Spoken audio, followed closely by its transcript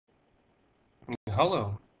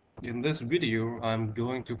Hello. In this video, I'm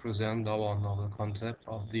going to present our novel concept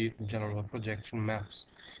of the general projection maps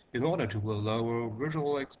in order to allow a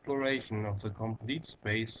visual exploration of the complete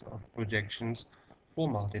space of projections for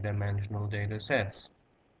multidimensional data sets.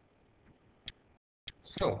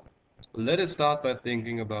 So, let us start by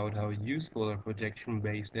thinking about how useful a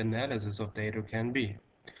projection-based analysis of data can be.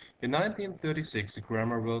 In 1936, the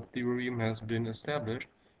Cramer-Weld theorem has been established,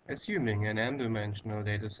 assuming an n-dimensional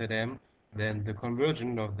dataset M, then the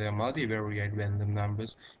convergence of their multivariate random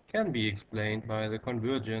numbers can be explained by the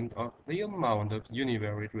convergence of the amount of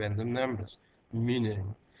univariate random numbers,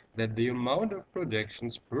 meaning that the amount of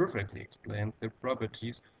projections perfectly explains the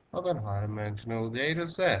properties of a high-dimensional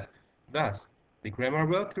dataset. Thus, the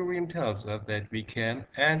Cramer-Weld theorem tells us that we can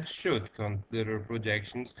and should consider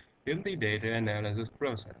projections in the data analysis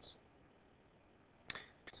process.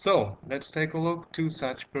 So, let's take a look to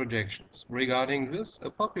such projections. Regarding this, a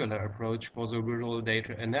popular approach for the visual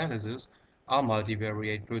data analysis are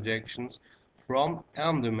multivariate projections from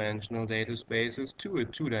n-dimensional data spaces to a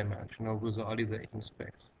two-dimensional visualization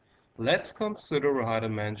space. Let's consider a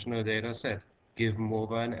high-dimensional data set given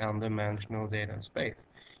over an n-dimensional data space.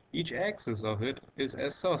 Each axis of it is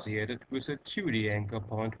associated with a 2D anchor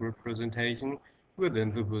point representation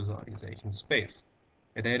within the visualization space.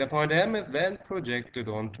 A data point M is then projected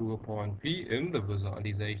onto a point P in the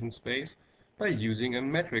visualization space by using a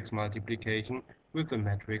matrix multiplication with the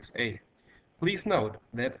matrix A. Please note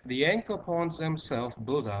that the anchor points themselves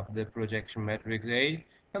build up the projection matrix A,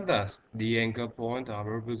 and thus the anchor point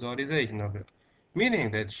our visualization of it,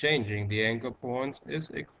 meaning that changing the anchor points is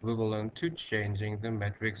equivalent to changing the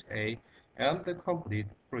matrix A and the complete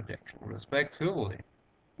projection respectively.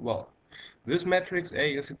 Well, this matrix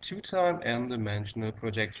A is a 2-time n-dimensional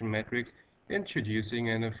projection matrix introducing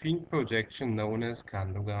an affine projection known as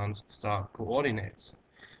Candogan's star coordinates.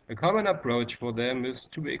 A common approach for them is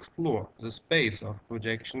to explore the space of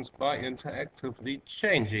projections by interactively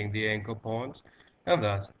changing the anchor points and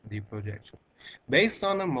thus the projection, based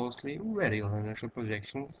on a mostly radial initial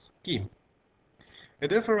projection scheme. A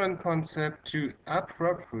different concept to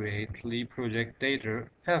appropriately project data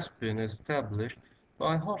has been established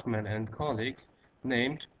by Hoffman and colleagues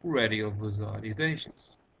named radial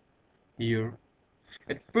visualizations. Here,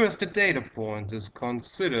 at first a data point is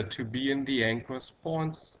considered to be in the anchor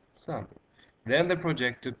point's sum. Then the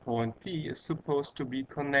projected point P is supposed to be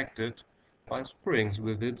connected by springs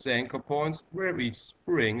with its anchor points, where each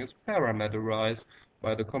spring is parameterized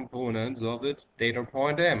by the components of its data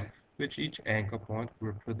point M, which each anchor point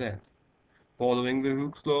represents. Following the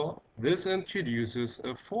Hooke's law, this introduces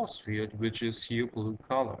a force field which is here blue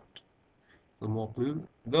colored. The more blue,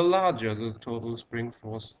 the larger the total spring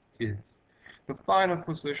force is. The final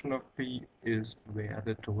position of P is where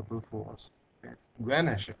the total force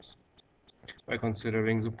vanishes. By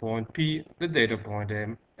considering the point P, the data point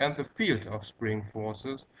M, and the field of spring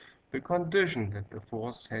forces, the condition that the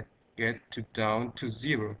force get down to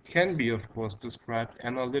zero can be of course described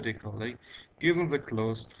analytically given the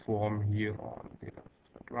closed form here on the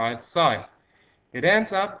right side. It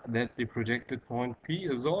ends up that the projected point P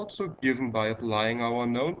is also given by applying our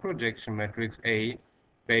known projection matrix A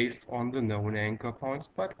based on the known anchor points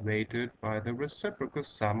but weighted by the reciprocal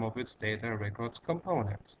sum of its data records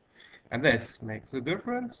components. And that makes a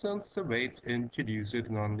difference since the weights introduce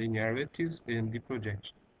nonlinearities in the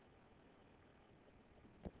projection.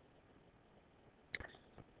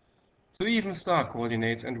 So even star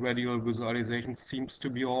coordinates and radial visualization seems to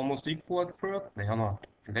be almost equal at first. They are not.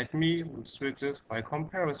 Let me illustrate this by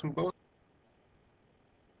comparison both.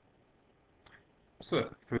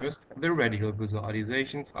 So first, the radial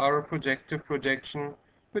visualizations are a projective projection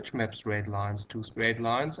which maps straight lines to straight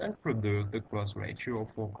lines and produce the cross ratio of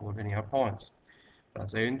 4 collinear points.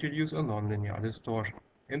 Thus they introduce a nonlinear distortion.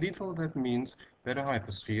 In detail, that means that a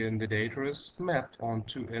hypersphere in the data is mapped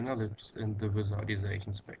onto an ellipse in the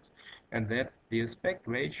visualization space, and that the aspect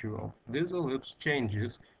ratio of this ellipse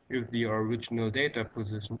changes if the original data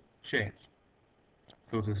position changes.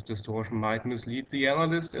 So this distortion might mislead the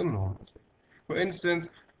analyst enormously. For instance,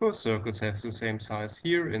 both circles have the same size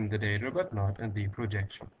here in the data but not in the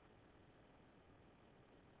projection.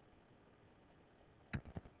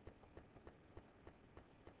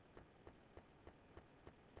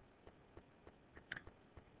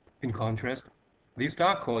 In contrast, the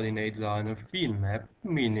star coordinates are an affine map,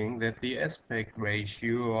 meaning that the aspect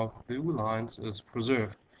ratio of the lines is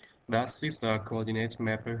preserved. Thus, the star coordinates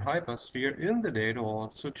map a hypersphere in the data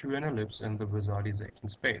also to an ellipse in the visualization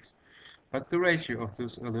space. But the ratio of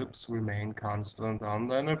this ellipse remains constant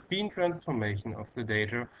under an affine transformation of the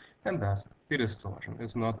data, and thus the distortion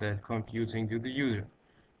is not that confusing to the user.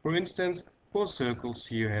 For instance, Both circles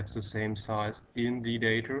here have the same size in the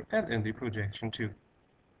data and in the projection too.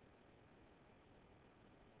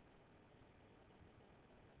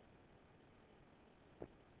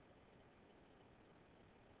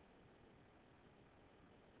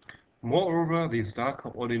 Moreover, these star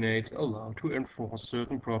coordinates allow to enforce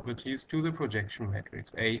certain properties to the projection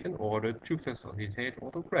matrix A in order to facilitate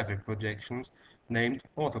orthographic projections named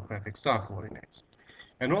orthographic star coordinates.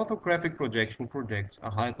 An orthographic projection projects a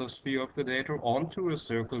hypersphere of the data onto a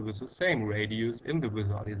circle with the same radius in the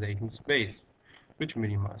visualization space, which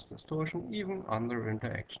minimizes distortion even under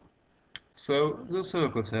interaction. So the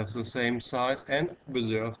circles have the same size and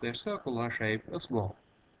preserve their circular shape as well.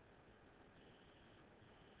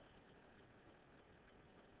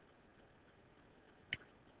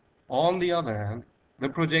 On the other hand, the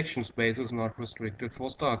projection space is not restricted for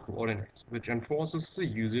star coordinates, which enforces the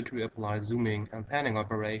user to apply zooming and panning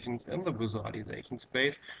operations in the visualization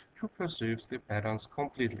space to perceive the patterns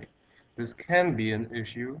completely. This can be an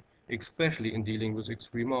issue, especially in dealing with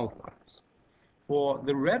extreme outliers. For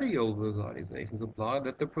the radial visualizations apply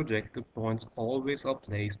that the projected points always are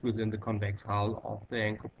placed within the convex hull of the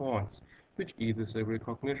anchor points, which eases the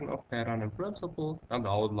recognition of pattern in principle and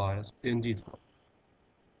outliers in detail.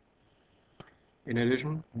 In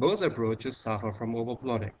addition, both approaches suffer from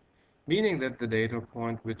overplotting, meaning that the data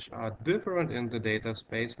points which are different in the data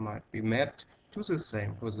space might be mapped to the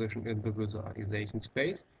same position in the visualization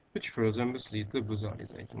space, which further misleads the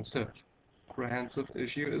visualization search. The comprehensive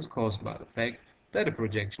issue is caused by the fact that a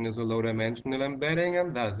projection is a low-dimensional embedding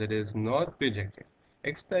and thus it is not bijective,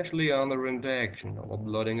 especially under interaction.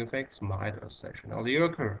 Overplotting effects might occasionally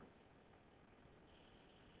occur.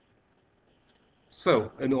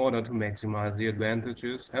 So, in order to maximize the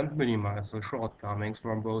advantages and minimize the shortcomings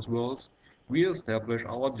from both worlds, we establish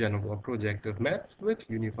our general projective map, which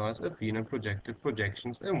unifies affine and projective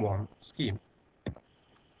projections in one scheme.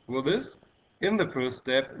 With this, in the first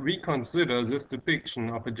step, we consider this depiction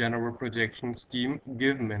of a general projection scheme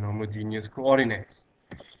given in homogeneous coordinates.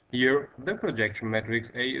 Here, the projection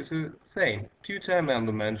matrix A is the same two-time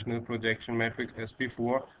n-dimensional projection matrix as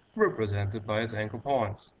before, represented by its anchor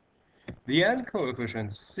points. The n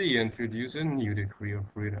coefficients C introduce a new degree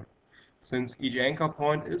of freedom. Since each anchor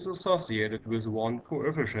point is associated with one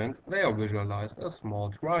coefficient, they are visualized as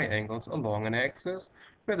small triangles along an axis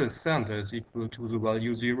where the center is equal to the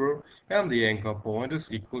value 0 and the anchor point is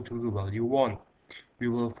equal to the value 1. We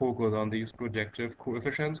will focus on these projective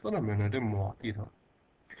coefficients in a minute in more detail.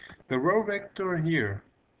 The row vector here,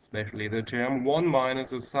 especially the term 1 minus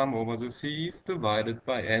the sum over the c, is divided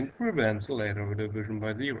by n prevents later division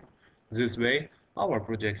by 0. This way, our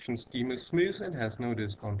projection scheme is smooth and has no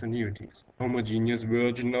discontinuities. A homogeneous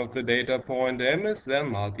version of the data point M is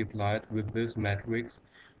then multiplied with this matrix,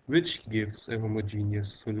 which gives a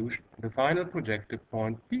homogeneous solution. The final projected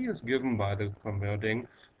point P is given by converting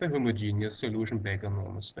the homogeneous solution back in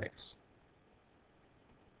normal space.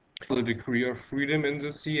 The degree of freedom in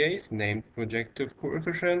the CAs, named projective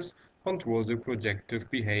coefficients, control the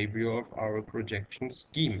projective behavior of our projection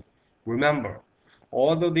scheme. Remember,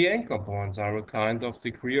 although the anchor points are a kind of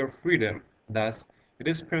degree of freedom, thus it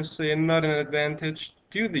is per se not an advantage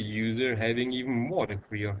to the user having even more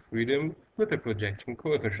degree of freedom with the projection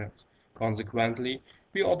coefficients. Consequently,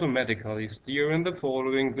 we automatically steer in the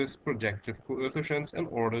following these projective coefficients in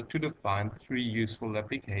order to define three useful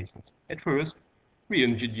applications. At first, we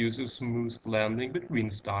introduce a smooth blending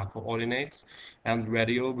between star coordinates and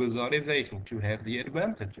radial visualization to have the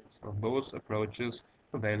advantages of both approaches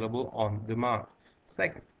available on demand.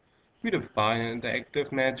 Second, we define an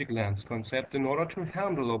interactive magic lens concept in order to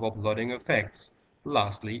handle overplotting effects.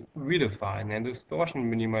 Lastly, we define a distortion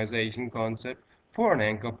minimization concept for an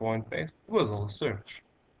anchor point-based visual search.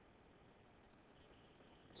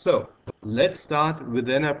 So, let's start with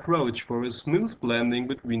an approach for a smooth blending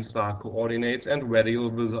between star coordinates and radial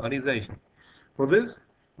visualization. For this,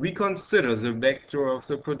 we consider the vector of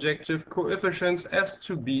the projective coefficients as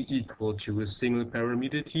to be equal to a single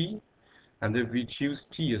parameter t, and if we choose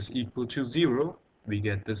t is equal to 0, we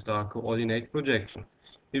get the star coordinate projection.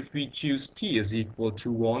 If we choose t is equal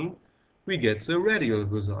to 1, we get the radial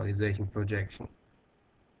visualization projection.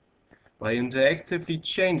 By interactively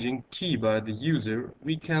changing t by the user,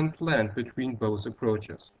 we can blend between both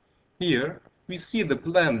approaches. Here, we see the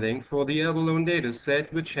blending for the abalone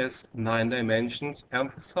dataset, which has 9 dimensions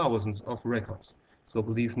and thousands of records. So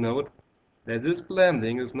please note that this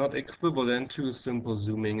blending is not equivalent to a simple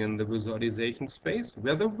zooming in the visualization space,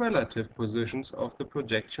 where the relative positions of the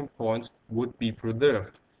projection points would be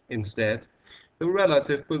preserved. Instead, the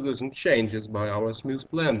relative position changes by our smooth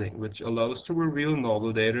blending, which allows to reveal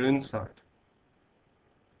novel data inside.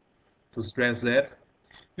 To stress that,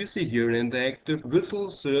 we see here an interactive visual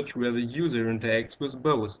search where the user interacts with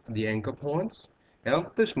both the anchor points and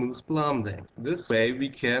the smooth blending. This way we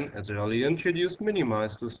can, as earlier introduced,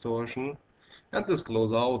 minimize distortion and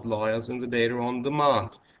disclose outliers in the data on demand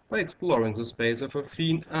by exploring the space of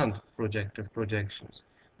affine and projective projections.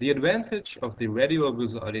 The advantage of the radial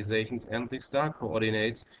visualizations and the star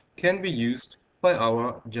coordinates can be used by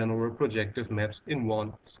our general projective maps in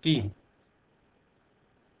one scheme.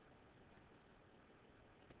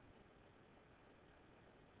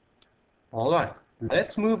 Alright,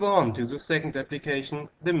 let's move on to the second application,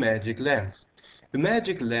 the magic lens. The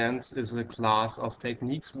magic lens is a class of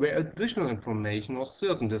techniques where additional information or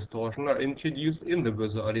certain distortion are introduced in the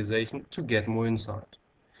visualization to get more insight.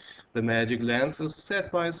 The magic lens is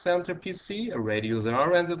set by a center PC, a radius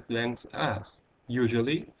r, and a length s.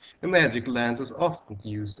 Usually, a magic lens is often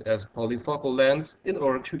used as polyfocal lens in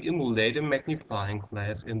order to emulate a magnifying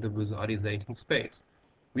glass in the visualization space.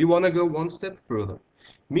 We want to go one step further,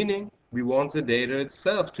 meaning we want the data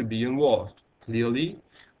itself to be involved. Clearly,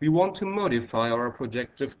 we want to modify our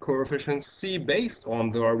projective coefficient C based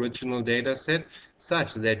on the original dataset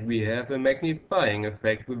such that we have a magnifying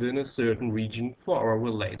effect within a certain region for our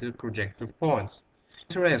related projective points.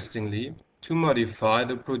 Interestingly, to modify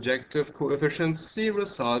the projective coefficient C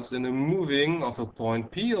results in a moving of a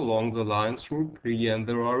point P along the line through P and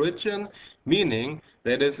the origin, meaning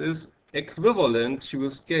that it is equivalent to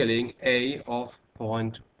a scaling A of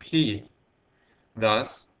point P.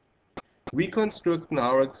 Thus, we construct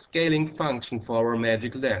now a scaling function for our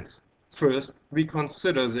magic lens. First, we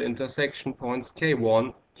consider the intersection points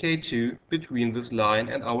K1, K2 between this line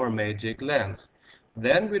and our magic lens.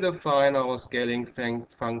 Then we define our scaling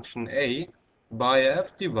function A by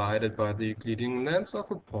f divided by the Euclidean length of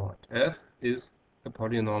a point. F is a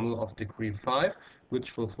polynomial of degree 5,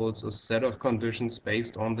 which fulfills a set of conditions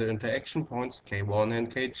based on the interaction points K1 and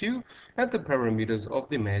K2 and the parameters of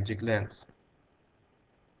the magic lens.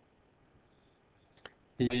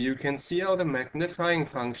 Here you can see how the magnifying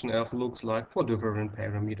function f looks like for different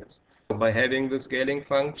parameters. By having the scaling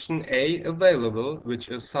function A available, which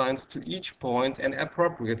assigns to each point an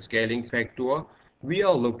appropriate scaling factor, we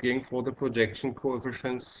are looking for the projection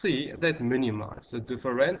coefficient C that minimize the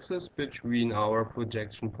differences between our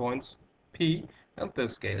projection points P and the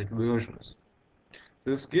scaled versions.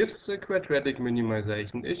 This gives a quadratic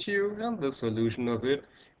minimization issue, and the solution of it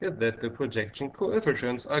is that the projection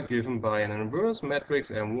coefficients are given by an inverse matrix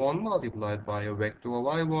M1 multiplied by a vector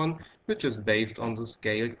Y1, which is based on the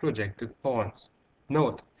scaled projective points.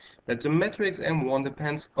 Note that the matrix M1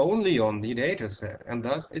 depends only on the dataset, and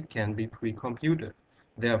thus it can be pre-computed.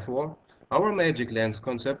 Therefore, our magic lens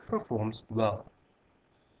concept performs well.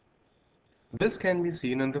 This can be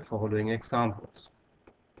seen in the following examples.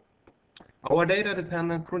 Our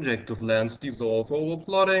data-dependent projective lens dissolves over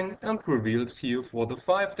plotting and reveals here for the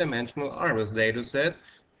 5-dimensional iris dataset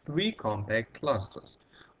 3 compact clusters,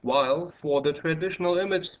 while for the traditional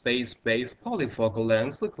image space-based polyfocal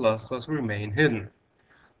lens the clusters remain hidden.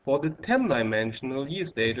 For the 10-dimensional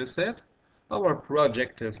yeast dataset, our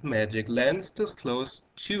projective magic lens discloses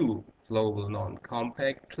 2 global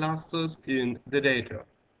non-compact clusters in the data.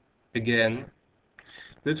 Again,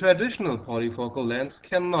 the traditional polyfocal lens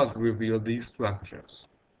cannot reveal these structures.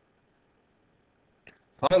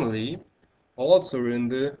 Finally, also in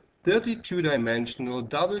the 32-dimensional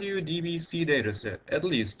WDBC dataset, at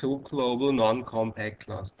least 2 global non-compact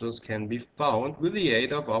clusters can be found with the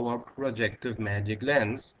aid of our projective magic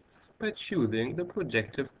lens by choosing the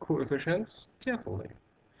projective coefficients carefully.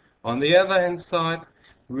 On the other hand side,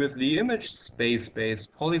 with the image space-based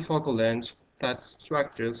polyfocal lens, such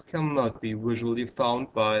structures cannot be visually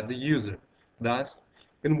found by the user. Thus,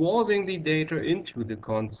 involving the data into the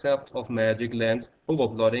concept of magic lens,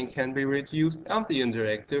 overplotting can be reduced and the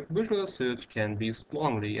interactive visual search can be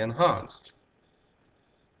strongly enhanced.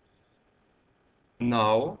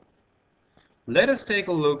 Now, let us take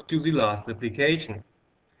a look to the last application,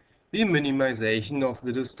 the minimization of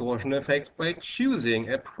the distortion effects by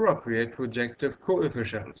choosing appropriate projective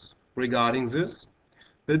coefficients. Regarding this,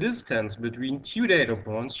 the distance between 2 data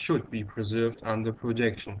points should be preserved under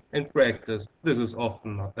projection. In practice, this is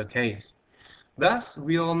often not the case. Thus,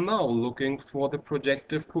 we are now looking for the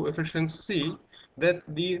projective coefficient C that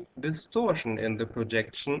the distortion in the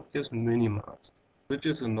projection is minimized, which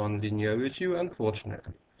is a nonlinear issue,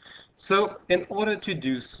 unfortunately. So, in order to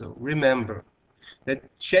do so, remember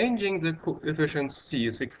that changing the coefficient C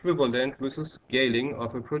is equivalent with a scaling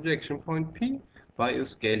of a projection point P by a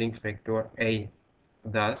scaling factor A.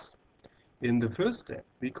 Thus, in the first step,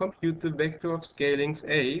 we compute the vector of scalings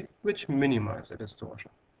A, which minimize the distortion.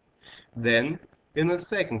 Then, In the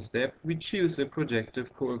second step, we choose a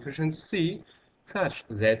projective coefficient C such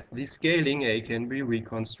that the scaling A can be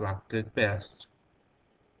reconstructed best.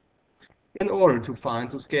 In order to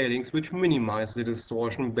find the scalings which minimize the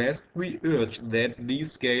distortion best, we urge that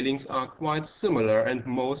these scalings are quite similar and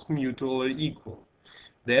most mutually equal.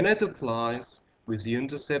 Then it applies, with the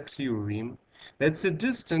intercept theorem, that the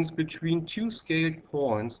distance between two scaled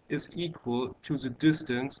points is equal to the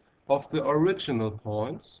distance of the original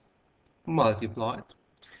points multiplied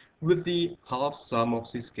with the half sum of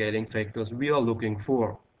the scaling factors we are looking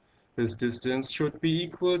for. This distance should be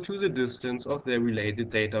equal to the distance of the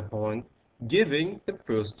related data point, giving the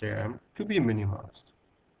first term to be minimized.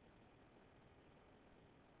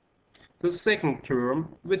 The second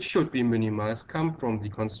term, which should be minimized, comes from the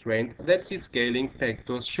constraint that the scaling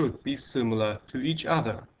factors should be similar to each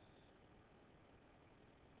other.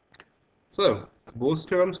 So, both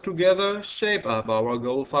terms together shape up our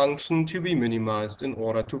goal function to be minimized in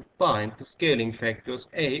order to find the scaling factors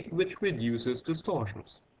A, which reduces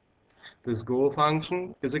distortions. This goal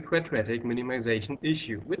function is a quadratic minimization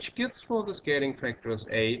issue, which gives for the scaling factors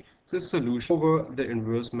A the solution over the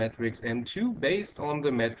inverse matrix M2 based on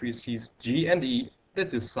the matrices G and E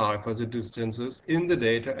that decipher the distances in the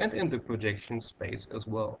data and in the projection space as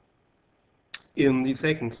well. In the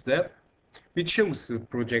second step, we choose the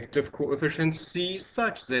projective coefficient C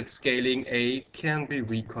such that scaling A can be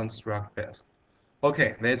reconstructed best.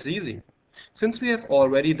 Okay, that's easy, since we have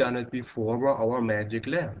already done it before with our magic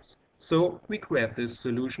lens. So we grab this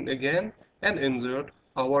solution again and insert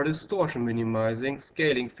our distortion minimizing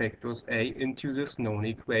scaling factors A into this known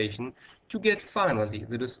equation to get finally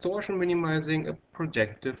the distortion minimizing a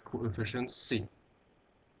projective coefficient C.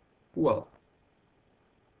 Well,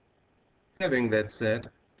 having that said,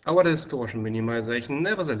 our distortion minimization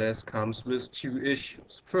nevertheless comes with two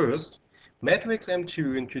issues. First, matrix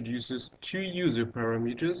M2 introduces two user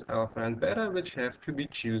parameters, alpha and beta, which have to be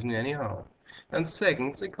chosen anyhow. And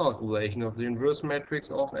second, the calculation of the inverse matrix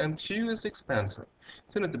of M2 is expensive,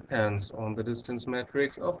 since it depends on the distance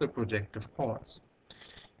matrix of the projective points.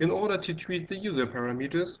 In order to treat the user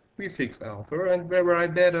parameters, we fix alpha and vary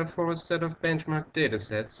beta for a set of benchmark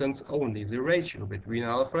datasets, since only the ratio between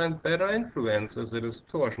alpha and beta influences the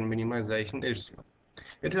distortion minimization issue.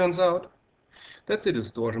 It turns out that the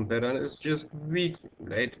distortion pattern is just weak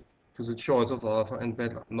related to the choice of alpha and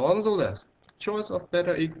beta. Nonetheless, choice of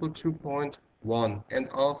beta equal 2.1 and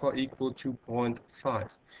alpha equal 2.5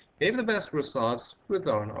 gave the best results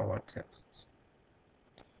within our tests.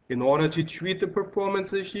 In order to treat the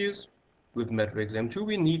performance issues with matrix M2,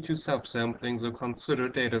 we need to subsampling the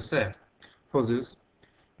considered dataset. For this,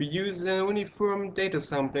 we use a uniform data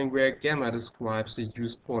sampling where gamma describes the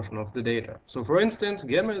used portion of the data. So for instance,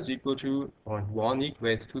 gamma is equal to 0.1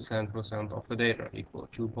 equates to 10% of the data, equal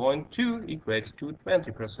to 0.2 equates to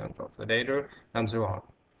 20% of the data, and so on.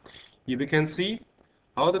 Here we can see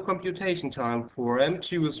how the computation time for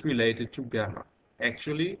M2 is related to gamma.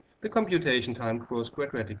 Actually, the computation time grows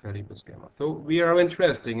quadratically with gamma. So we are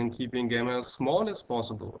interested in keeping gamma as small as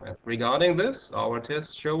possible. And regarding this, our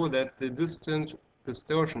tests show that the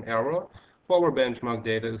distortion error for our benchmark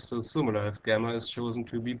data is still similar if gamma is chosen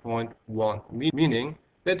to be 0.1, meaning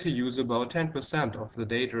that to use about 10% of the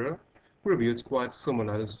data reveals quite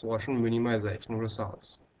similar distortion minimization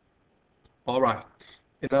results. Alright,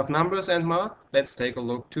 enough numbers and math, let's take a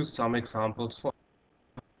look to some examples for.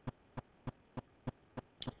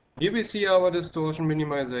 Here we see our distortion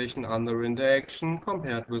minimization under interaction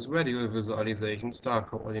compared with radial visualization star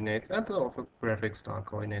coordinates and the orthographic star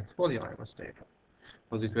coordinates for the iris data.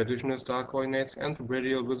 For the traditional star coordinates and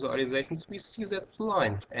radial visualizations, we see that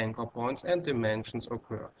blind anchor points and dimensions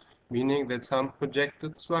occur, meaning that some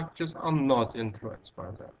projected structures are not influenced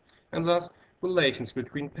by them, and thus relations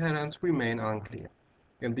between patterns remain unclear.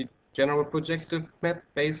 In the general projective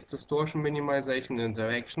map-based distortion minimization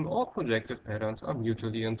interaction, all projective patterns are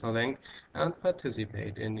mutually interlinked and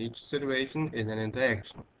participate in each situation in an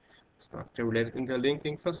interaction. Structure-related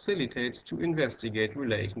interlinking facilitates to investigate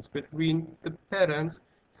relations between the patterns,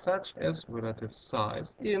 such as relative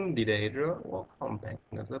size in the data or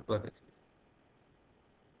compactness abilities.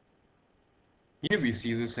 Here we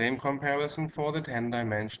see the same comparison for the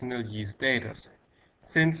 10-dimensional yeast dataset.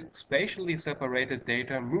 Since spatially separated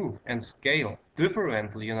data move and scale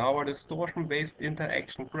differently in our distortion-based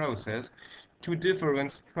interaction process, two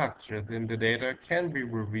different structures in the data can be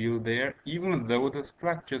revealed there, even though the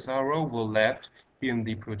structures are overlapped in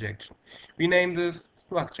the projection. We name this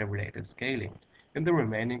structure-related scaling. In the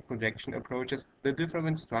remaining projection approaches, the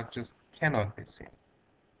different structures cannot be seen.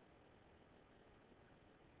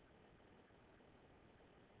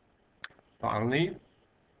 Finally,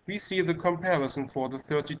 we see the comparison for the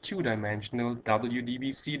 32-dimensional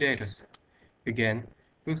WDBC dataset. Again,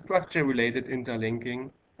 the structure-related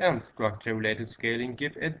interlinking and structure-related scaling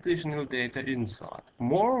give additional data insight.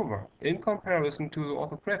 Moreover, in comparison to the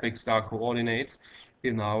orthographic star coordinates,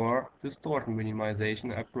 in our distortion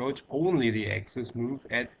minimization approach, only the axes move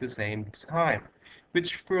at the same time,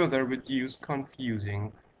 which further reduce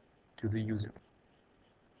confusion to the user.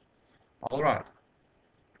 Alright,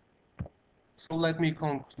 so let me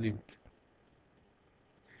conclude.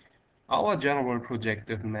 Our general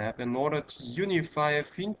projective map in order to unify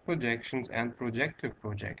affine projections and projective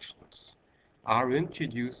projections are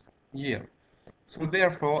introduced here. So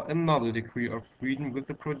therefore another degree of freedom with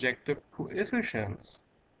the projective coefficients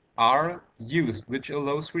are used, which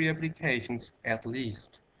allows three applications at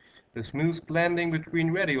least. The smooth blending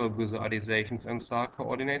between radial visualizations and star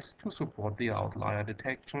coordinates to support the outlier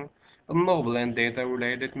detection, a novel and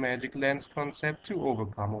data-related magic lens concept to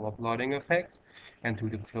overcome overblotting effects, and to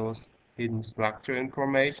disclose hidden structure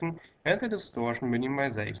information, and a distortion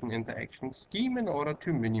minimization interaction scheme in order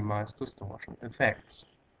to minimize distortion effects.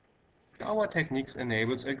 Our techniques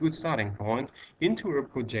enables a good starting point into a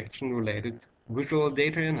projection-related visual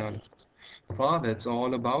data analysis. So far, that's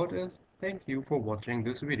all about it. Thank you for watching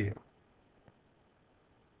this video.